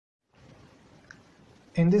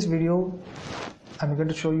In this video, I'm going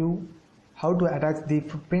to show you how to attach the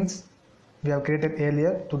footprints we have created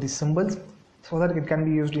earlier to the symbols so that it can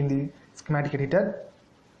be used in the schematic editor.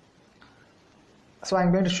 So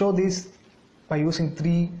I'm going to show this by using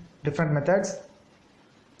 3 different methods.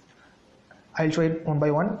 I'll show it one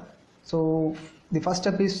by one. So the first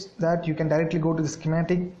step is that you can directly go to the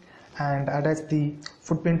schematic and attach the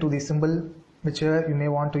footprint to the symbol whichever you may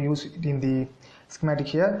want to use it in the schematic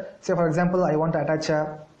here. Say for example, I want to attach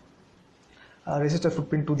a resistor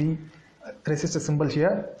footprint to the resistor symbol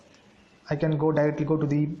here. I can directly go to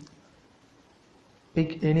the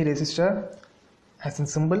pick any resistor as in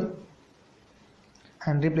symbol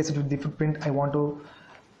and replace it with the footprint I want to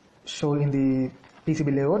show in the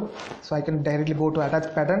PCB layout. So I can directly go to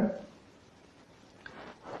attach pattern,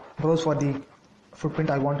 browse for the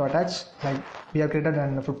footprint I want to attach. Like we have created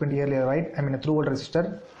a footprint earlier, right? I mean a through hole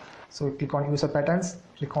resistor. So click on user patterns,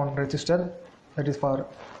 click on resistor. That is for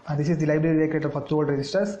this is the library we have created for through hole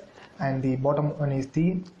resistors, and the bottom one is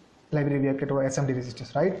the library we have created for SMD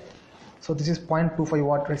resistors, right? So this is 0.25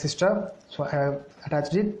 watt resistor. So I have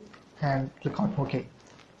attached it and click on OK.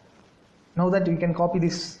 Now that you can copy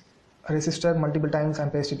this resistor multiple times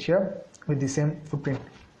and paste it here with the same footprint.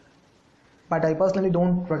 But I personally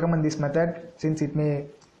don't recommend this method since it may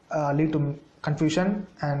lead to confusion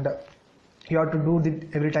and you have to do it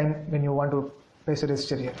every time when you want to paste a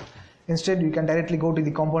resistor here. Instead, you can directly go to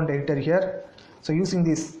the component editor here. So using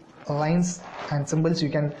these lines and symbols, you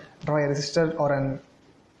can draw a resistor or a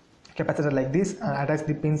capacitor like this and attach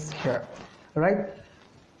the pins here, right?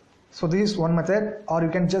 So this is one method, or you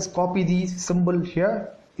can just copy the symbol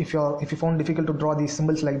here if you found difficult to draw these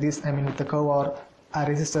symbols like this, I mean with the curve or a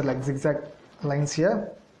resistor like zigzag lines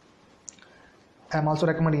here. I'm also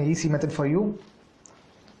recommending an easy method for you.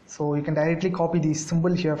 So you can directly copy the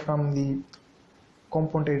symbol here from the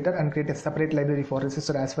component editor and create a separate library for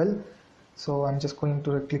resistor as well. So I'm just going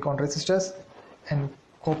to click on resistors and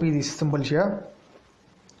copy this symbol here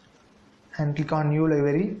and click on new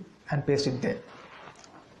library and paste it there.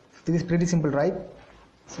 This is pretty simple, right?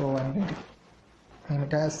 So I'm going to name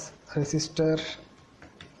it as resistor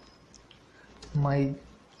my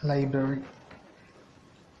library.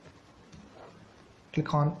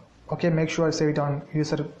 Click on OK. Make sure I save it on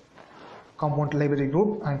user component library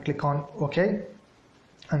group and click on OK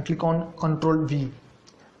and click on Control V,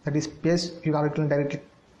 that is paste. You can directly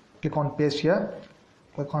click on paste here,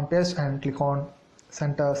 click on paste and click on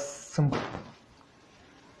center symbol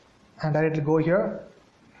and directly go here,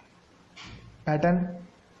 pattern,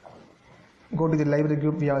 go to the library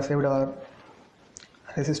group we have saved our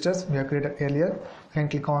resistors we have created earlier and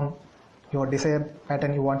click on your desired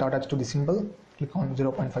pattern you want to attach to the symbol. Click on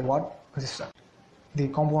 0.5 watt resistor. The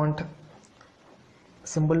component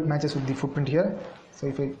symbol matches with the footprint here. So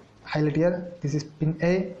if I highlight here, this is pin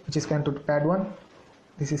A which is connected to pad 1,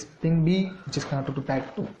 this is pin B which is connected to pad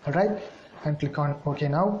 2, alright, and click on OK.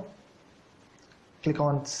 Now click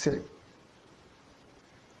on save.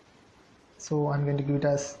 So I'm going to give it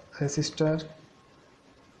as resistor,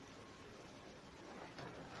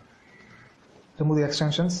 remove the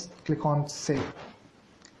extensions, click on save.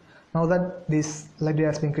 Now that this library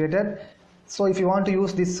has been created, so if you want to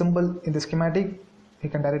use this symbol in the schematic, you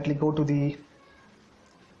can directly go to the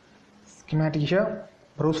schematic here,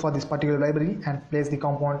 browse for this particular library and place the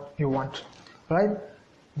component you want, right?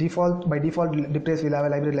 By default diptrace will have a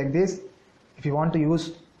library like this. If you want to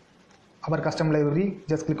use our custom library,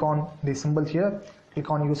 just click on the symbol here, click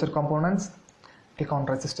on user components, click on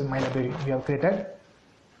resistor my library we have created.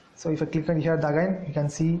 So if I click on here again, you can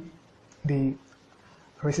see the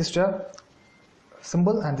resistor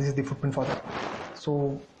symbol and this is the footprint for that.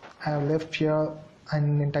 So I have left here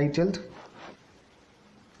unentitled,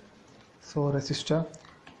 so resistor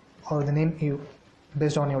or the name you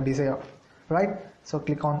based on your desire, right? So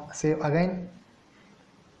click on save again.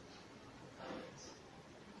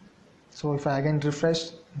 So if I again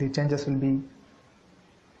refresh, the changes will be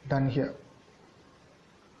done here.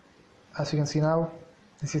 As you can see now,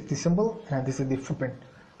 this is the symbol and this is the footprint,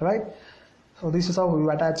 right? So this is how we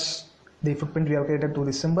attach the footprint we have created to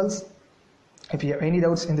the symbols. If you have any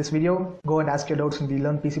doubts in this video, go and ask your doubts in the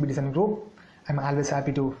Learn PCB Design group. I'm always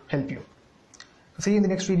happy to help you. See you in the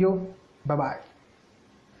next video. Bye bye.